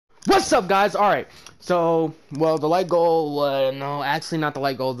What's up, guys? Alright, so, well, the light goal, no, actually not the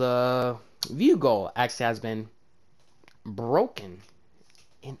light goal, the view goal actually has been broken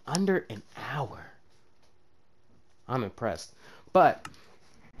in under an hour. I'm impressed. But,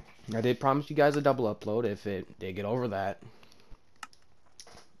 I did promise you guys a double upload if it did get over that.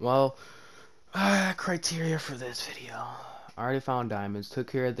 Well, criteria for this video. I already found diamonds,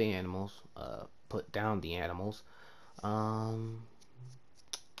 took care of the animals, put down the animals. Um,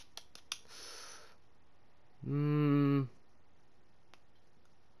 hmm,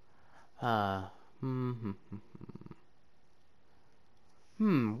 uh, hmm, hmm,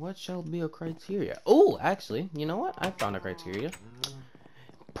 hmm. What shall be a criteria? Oh, actually, you know what? I found a criteria.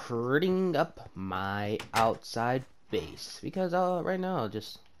 Prettying up my outside base. Because right now it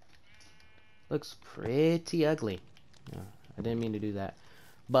just looks pretty ugly. Yeah, I didn't mean to do that.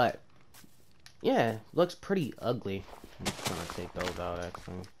 But, yeah, looks pretty ugly. I'm just gonna take those out,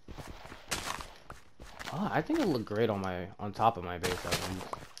 actually. Oh, I think it'll look great on top of my base, at least.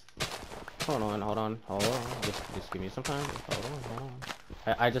 Hold on. Just give me some time. Hold on.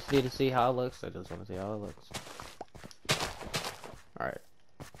 I just need to see how it looks. I just want to see how it looks. Alright.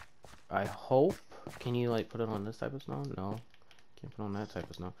 I hope. Can you like put it on this type of snow? No. Can't put on that type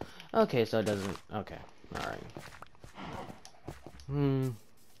of snow. Okay, so it doesn't. Okay. Alright.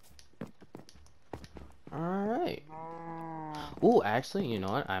 Alright. Ooh, actually, you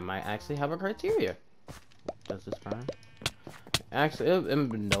know what? I might actually have a criteria. Does this burn? Actually, it would have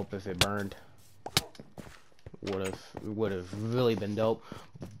been dope if it burned. Would have really been dope.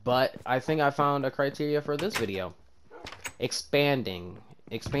 But I think I found a criteria for this video. Expanding.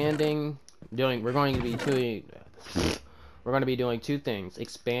 We're going to be doing two things.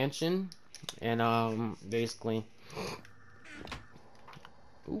 Expansion and basically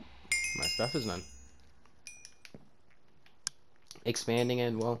ooh, my stuff is done. Expanding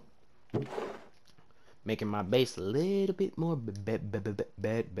and well making my base a little bit more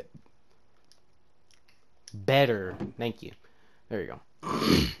better. Thank you. There you go.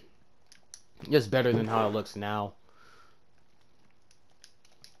 Just better than how it looks now.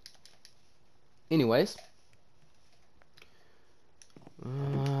 Anyways,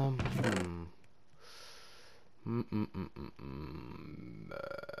 um,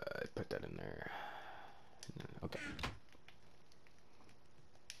 put that in there. Okay.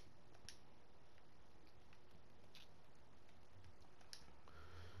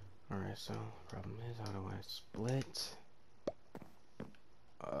 All right. So problem is, how do I split?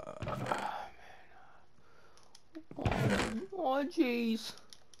 Oh, jeez.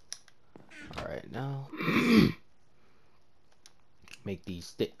 All right, now make these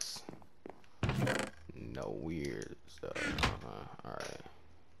sticks. No weird stuff. All right.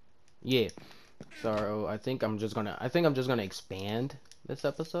 Yeah. So I think I'm just gonna expand this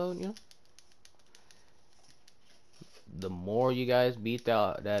episode. You know, the more you guys beat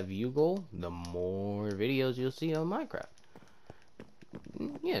that view goal, the more videos you'll see on Minecraft.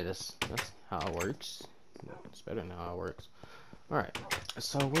 Yeah, that's how it works. It's better than how it works. All right.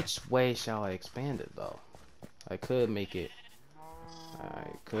 So which way shall I expand it though? I could make it.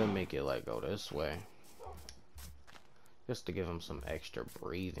 Like go this way. Just to give them some extra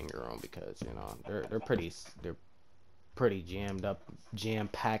breathing room because you know they're pretty jammed up, jam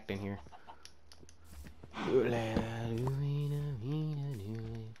packed in here. All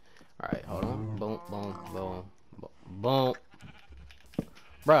right, hold on. Boom.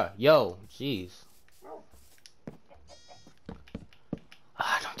 Bruh, yo, jeez.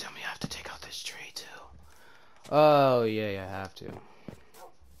 Don't tell me I have to take out this tree too. Oh yeah, I have to.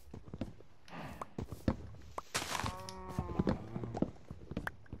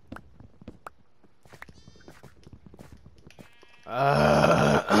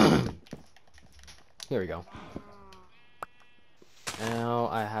 Here we go. Now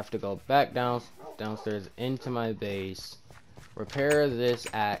I have to go back downstairs into my base, repair this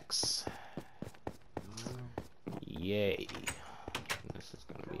axe. Yay. This is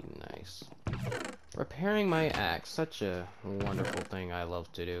gonna be nice. Repairing my axe, such a wonderful thing I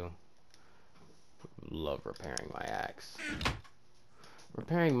love to do. Love repairing my axe.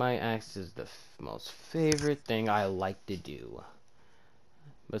 Repairing my axe is the most favorite thing I like to do.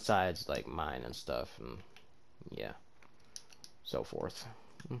 Besides, like, mine and stuff, and yeah, so forth.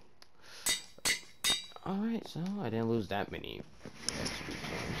 Alright, so I didn't lose that many XP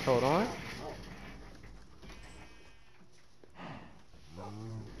points. Hold on.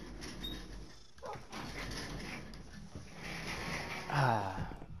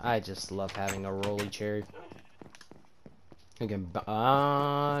 I just love having a rolly cherry. Again,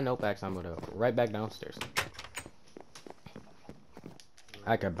 nope, actually, I'm gonna go right back downstairs.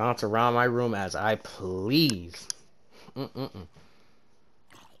 I can bounce around my room as I please. Mm-mm-mm.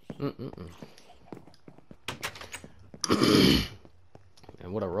 Mm-mm-mm.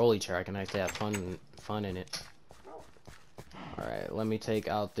 And what a rolly chair. I can actually have fun in it. Alright, let me take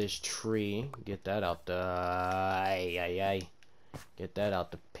out this tree. Get that out the... Ay. Get that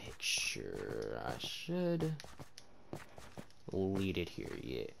out the picture. I should lead it here,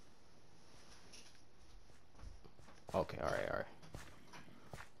 yeah. Okay, alright.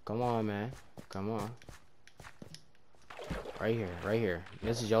 Come on, man. Come on. Right here.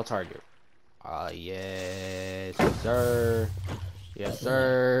 This is your target. Yes, sir. Yes,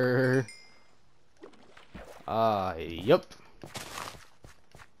 sir. Yup.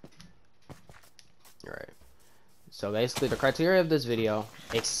 Alright. So basically, the criteria of this video,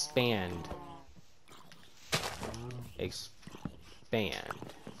 expand.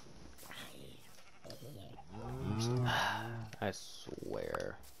 I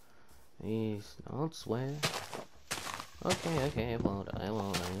swear. Please, don't swear. Okay, I won't.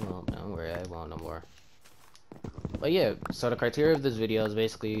 Don't worry, I won't no more. But yeah, so the criteria of this video is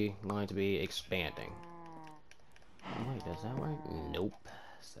basically going to be expanding. Oh, wait, does that work? Nope,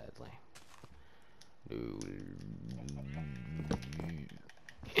 sadly.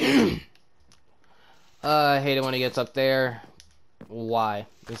 I hate it when it gets up there. Why?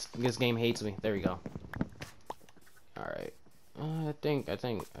 This game hates me. There we go. Alright. I think right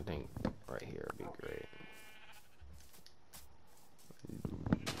here would be great.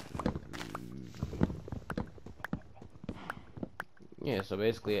 Yeah, so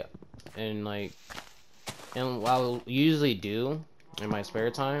basically, and what I'll usually do in my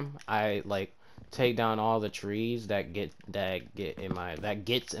spare time, I like take down all the trees that gets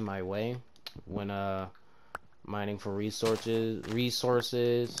in my way when mining for resources,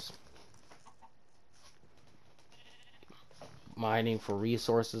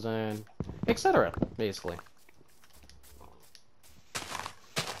 and etc. basically.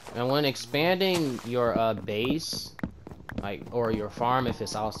 And when expanding your base, or your farm if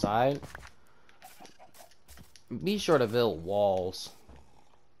it's outside, be sure to build walls.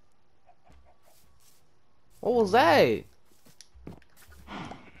 What was that?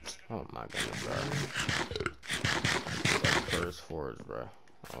 Oh my goodness, bro. First forge, bro.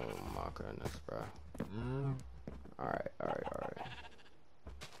 Oh my goodness, bro. Alright.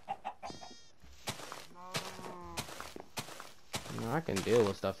 I can deal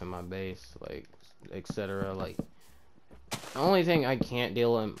with stuff in my base, like, etc. Like, the only thing I can't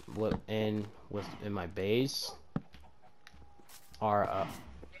deal with in my base are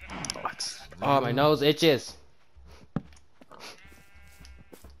oh, my nose itches.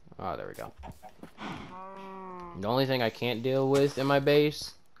 Oh, there we go. The only thing I can't deal with in my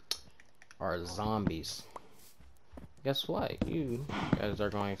base are zombies. Guess what? You guys are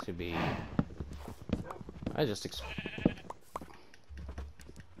going to be... I just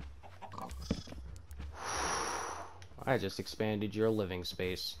expanded your living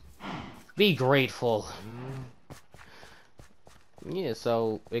space. Be grateful. Yeah,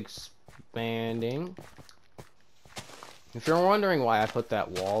 so expanding. If you're wondering why I put that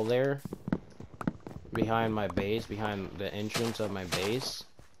wall there behind my base, behind the entrance of my base,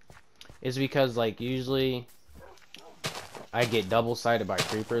 is because like usually I get double-sided by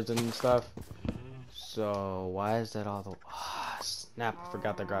creepers and stuff. So why is that all the snap, I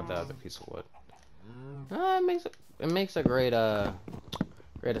forgot to grab the other piece of wood. It makes a great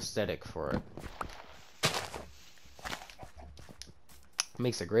great aesthetic for it.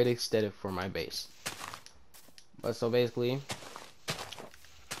 Makes a great aesthetic for my base. But so basically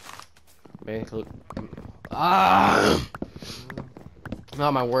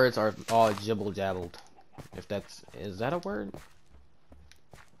now my words are all jibble jabbled. Is that a word?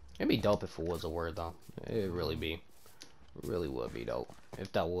 It'd be dope if it was a word though. It'd really would be dope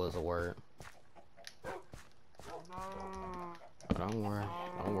if that was a word. But don't worry.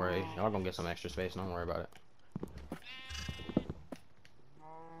 Y'all gonna get some extra space, don't worry about it.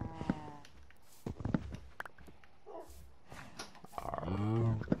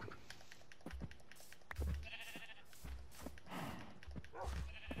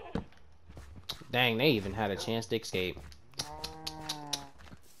 Dang, they even had a chance to escape.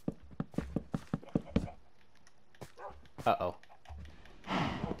 Uh-oh.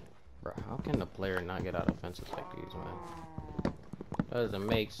 Bro, how can the player not get out of fences like these, man? Doesn't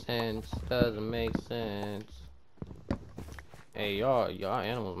make sense. Hey, y'all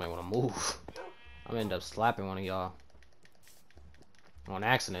animals might want to move. I'm gonna end up slapping one of y'all. On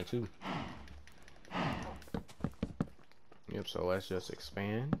accident, too. Yep, so let's just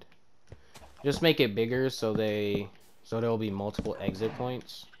expand. Just make it bigger so they So there will be multiple exit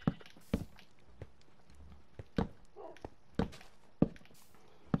points.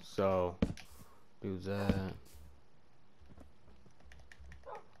 So do that.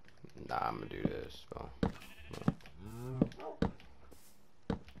 Nah, I'm gonna do this. Boom.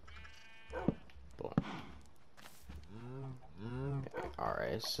 Boom.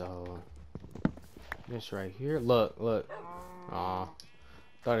 Alright, so this right here. Look. Aw.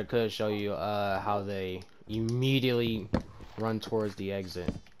 Thought I could show you how they immediately run towards the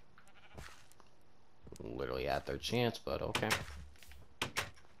exit. Literally at their chance, but okay.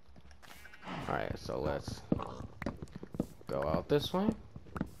 Alright, so let's go out this way.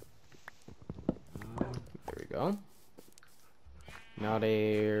 There we go. Now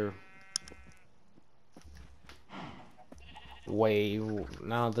they're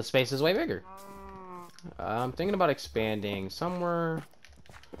now the space is way bigger. I'm thinking about expanding somewhere.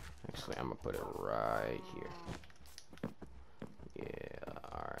 Actually, I'm gonna put it right here. Yeah,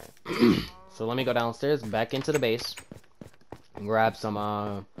 alright. So let me go downstairs, back into the base, and grab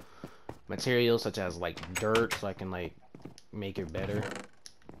some materials such as like dirt, so I can like make it better.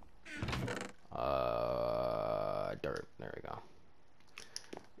 Dirt. There we go.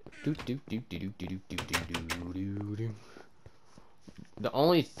 The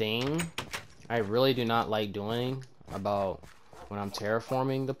only thing I really do not like doing about when I'm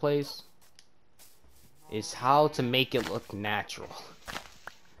terraforming the place is how to make it look natural.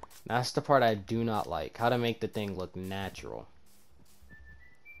 That's the part I do not like. How to make the thing look natural.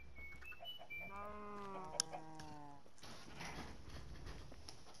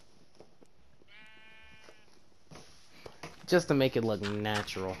 Just to make it look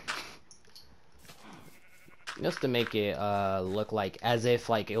natural. Just to make it look like as if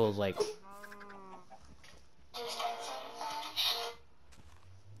like it was like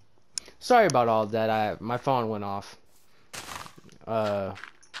sorry about all of that. My phone went off. But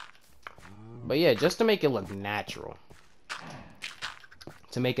yeah, just to make it look natural.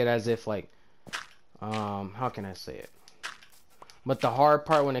 To make it as if like how can I say it? But the hard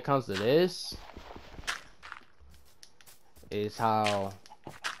part when it comes to this is how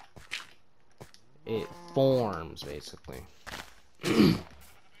it forms, basically.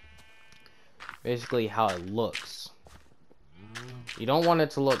 Basically how it looks. You don't want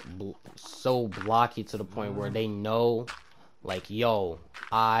it to look so blocky to the point where they know, like, yo,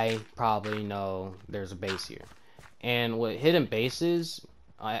 I probably know there's a base here. And with hidden bases,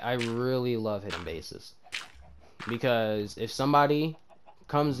 I really love hidden bases. Because if somebody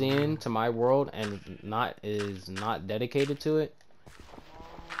comes into my world and is not dedicated to it,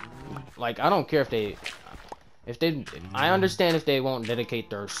 like, I don't care if they I understand if they won't dedicate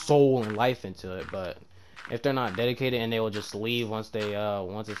their soul and life into it, but if they're not dedicated and they will just leave once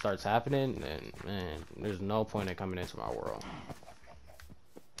it starts happening, then man, there's no point in coming into my world.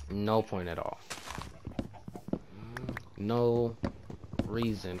 No point at all. No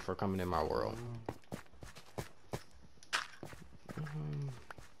reason for coming in my world.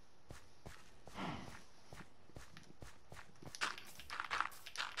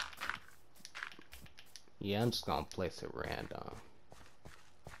 Yeah, I'm just gonna place it random.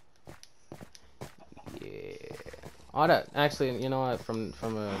 Yeah. All that actually, you know what? From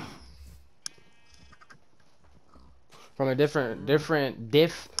a different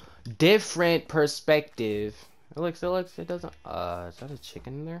perspective. It looks. It doesn't. Is that a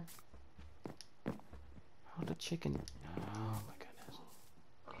chicken in there? How the chicken? Oh my goodness.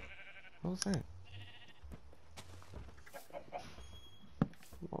 What was that?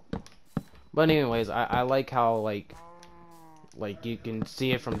 But anyways, I like how like you can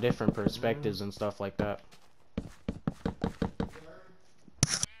see it from different perspectives and stuff like that.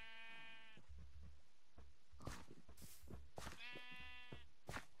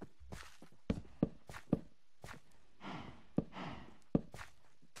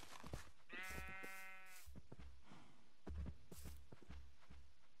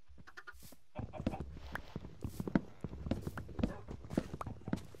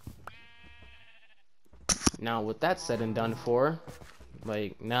 Now with that said and done for,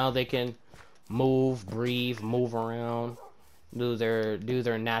 like now they can move, breathe, move around, do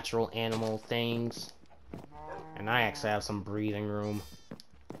their natural animal things. And I actually have some breathing room.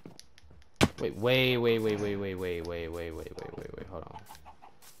 Wait, hold on.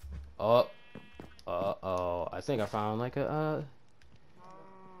 Oh, uh-oh. I think I found like a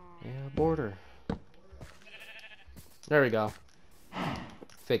yeah, border. There we go.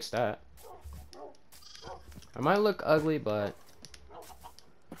 Fix that. I might look ugly, but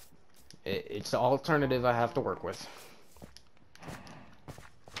it's the alternative I have to work with.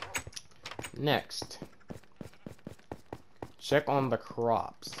 Next. check on the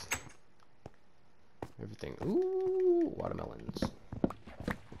crops. Everything. Ooh, watermelons.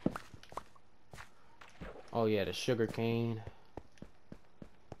 Oh yeah, the sugar cane.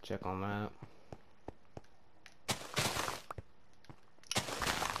 Check on that.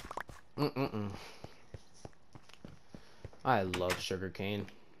 I love sugarcane.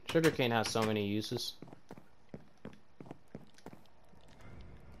 Sugarcane has so many uses.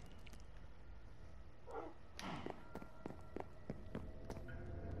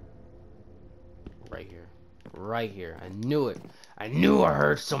 Right here. Right here. I knew it. I knew I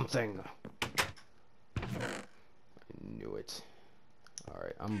heard something. I knew it.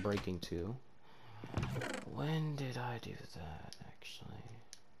 Alright, I'm breaking 2. When did I do that, actually?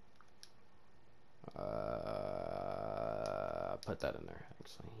 Put that in there,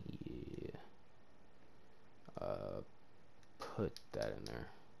 actually. Yeah. Put that in there.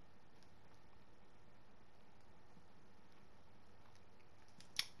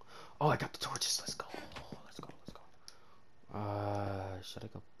 Oh, I got the torches. Let's go. Let's go. Let's go. Should I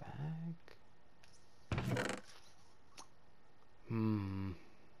go back?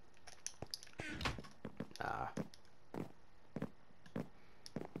 Ah.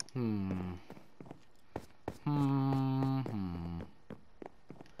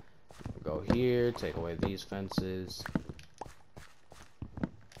 Go here, take away these fences.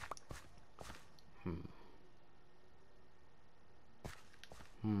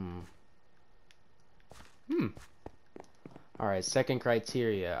 Alright, second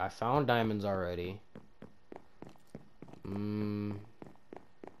criteria. I found diamonds already. You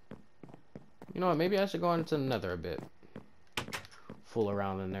know what, maybe I should go into the nether a bit. Fool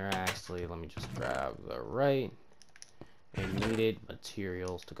around in there, actually. Let me just grab the right and needed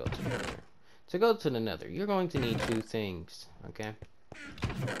materials to go to the nether. To go to the nether, you're going to need 2 things, okay?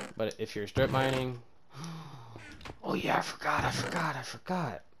 But if you're strip mining... Oh yeah, I forgot.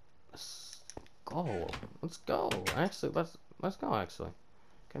 Let's go. Let's go. Actually, let's go, actually.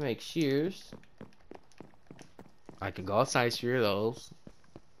 Can make shears. I can go outside, shear those.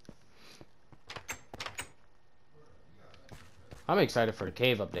 I'm excited for the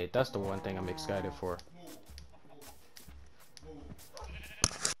cave update. That's the one thing I'm excited for.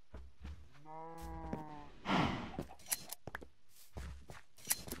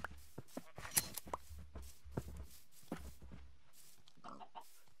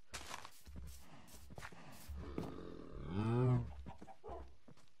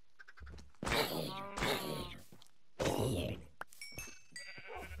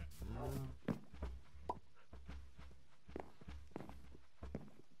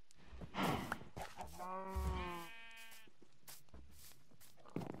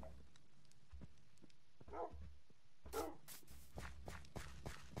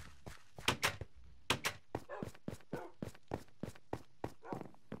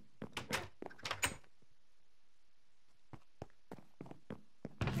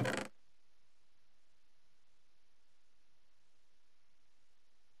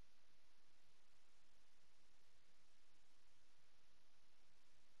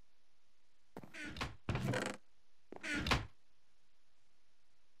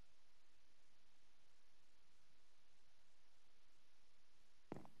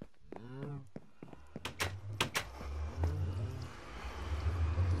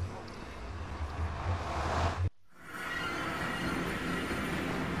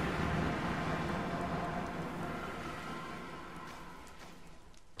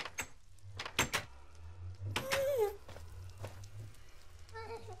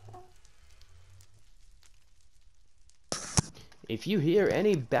 If you hear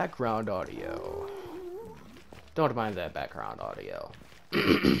any background audio, don't mind that background audio.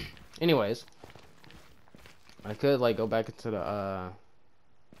 Anyways, I could like go back into the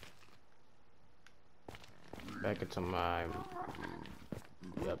back into my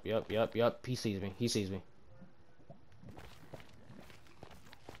yep. He sees me.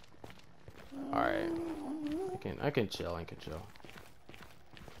 All right, I can chill.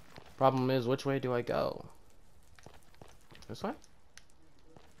 Problem is, which way do I go? This way?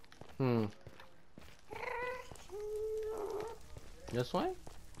 This way?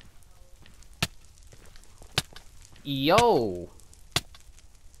 Yo!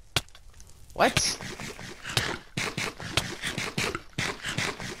 What?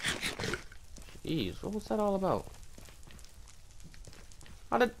 Jeez, what was that all about?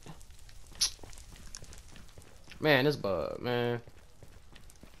 How did... Man, this bug, man.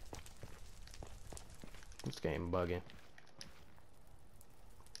 This game bugging.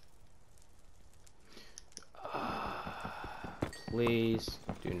 Please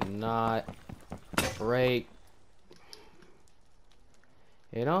do not break.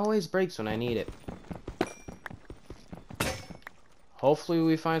 It always breaks when I need it. Hopefully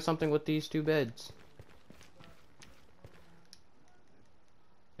we find something with these 2 beds.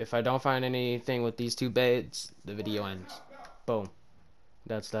 If I don't find anything with these 2 beds, the video ends. Boom.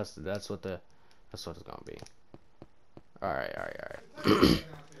 That's what it's gonna be. Alright.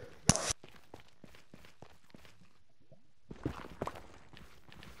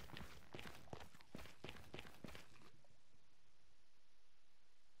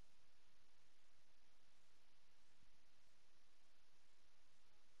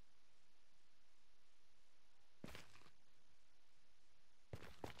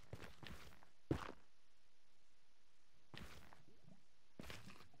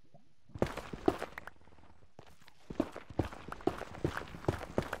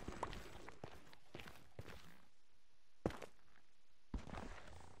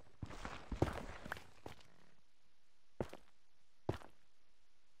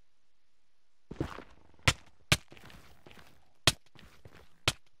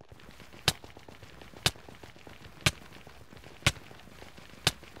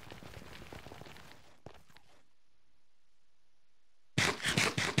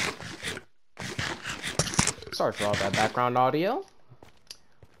 Sorry for all that background audio.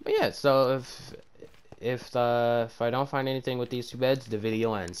 But yeah, so if I don't find anything with these 2 beds, the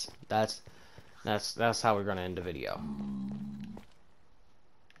video ends. That's how we're gonna end the video.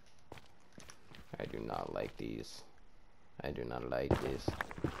 I do not like these. I do not like this.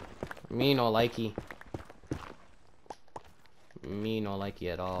 Me no likey. Me no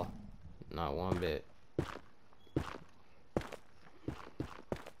likey at all. Not one bit.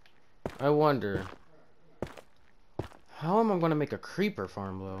 I wonder, how am I gonna make a creeper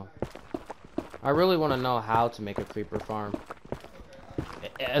farm though? I really want to know how to make a creeper farm.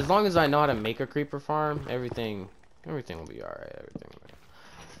 As long as I know how to make a creeper farm, everything will be alright. Everything will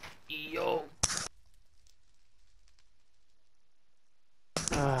be... Yo.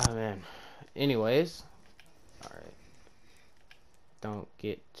 Ah man. Anyways, all right. Don't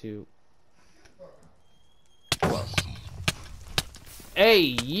get too close.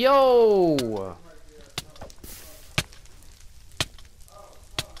 Hey yo.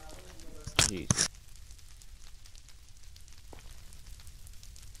 Jeez.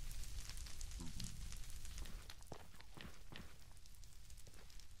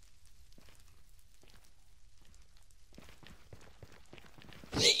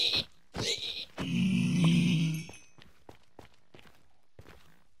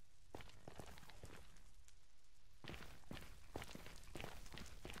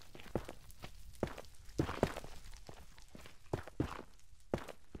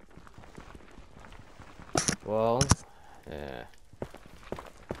 Well, yeah.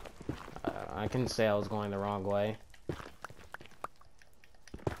 I can say I was going the wrong way.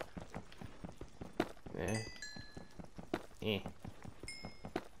 Eh. Eh.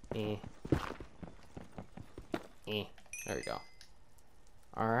 Eh. Eh. There we go.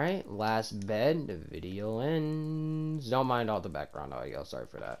 Alright, last bed. The video ends. Don't mind all the background audio. Sorry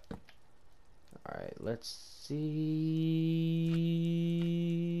for that. Alright, let's see.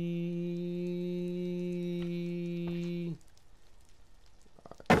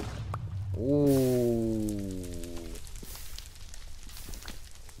 Right. Ooh.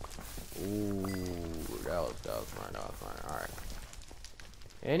 Ooh. That was fine. Alright.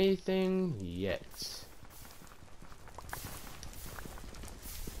 Anything yet?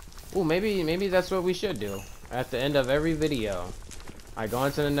 Ooh, maybe that's what we should do. At the end of every video, I go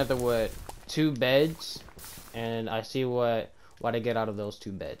into the nether with 2 beds, and I see what I get out of those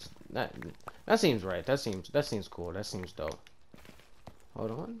 2 beds. That seems right. That seems cool. That seems dope.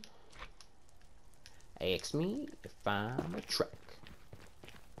 Hold on. Ask me if I'm a truck.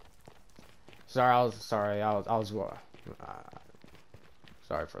 Sorry, sorry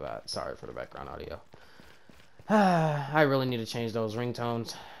for that. Sorry for the background audio. I really need to change those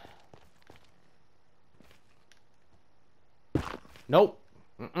ringtones. Nope.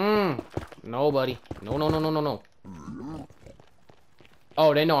 No, buddy. No.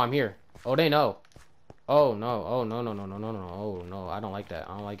 Oh, they know I'm here. Oh, they know. Oh, no. Oh, no. Oh, no. I don't like that.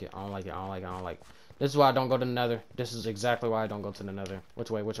 I don't like it. I don't like it. This is why I don't go to the nether. This is exactly why I don't go to the nether.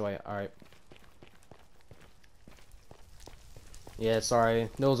 Which way? Alright. Yeah, sorry.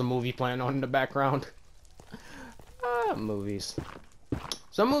 There was a movie playing on in the background. Movies.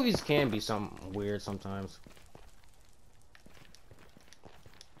 Some movies can be weird sometimes.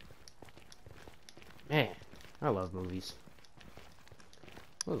 Man, I love movies.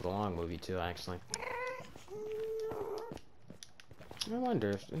 It was a long movie too, actually. I wonder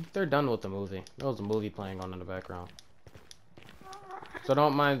if they're done with the movie. There was a movie playing on in the background. So So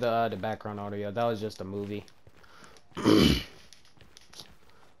don't mind the background audio. That was just a movie.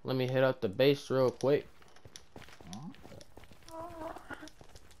 Let me hit up the base real quick.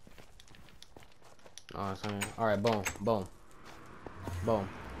 Awesome. Alright, boom, boom, boom.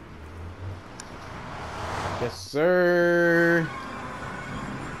 Yes, sir.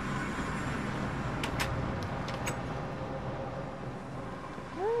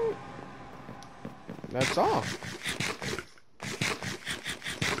 That's all.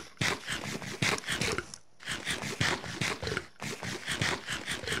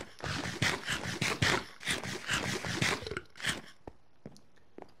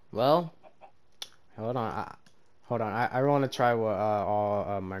 Well, hold on. Hold on. I want to try what all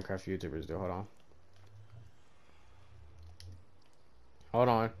Minecraft YouTubers do. Hold on. Hold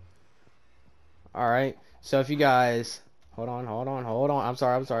on. All right. So if you guys, hold on. I'm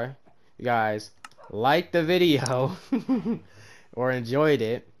sorry. You guys like the video or enjoyed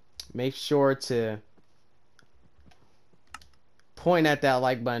it, make sure to point at that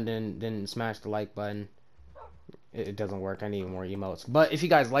like button, then smash the like button. It doesn't work. I need more emotes. But if you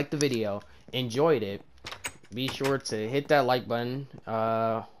guys liked the video, enjoyed it, be sure to hit that like button.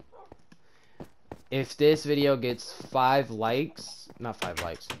 If this video gets 5 likes, not 5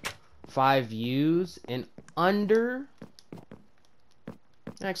 likes, 5 views and under,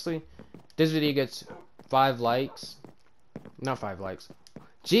 actually, this video gets 5 likes, not 5 likes.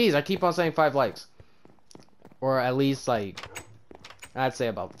 Jeez, I keep on saying 5 likes. Or at least, like, I'd say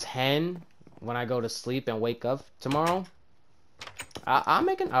about 10 when I go to sleep and wake up tomorrow. I'll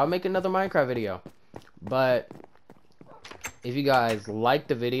make another Minecraft video. But if you guys like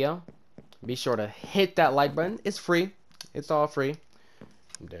the video, be sure to hit that like button. It's free. It's all free.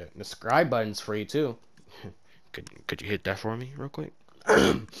 The subscribe button's free too. Could you hit that for me real quick?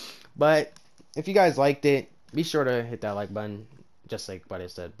 But if you guys liked it, be sure to hit that like button, just like what I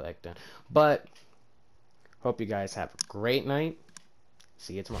said back then. But hope you guys have a great night.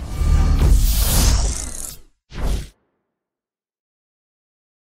 See you tomorrow.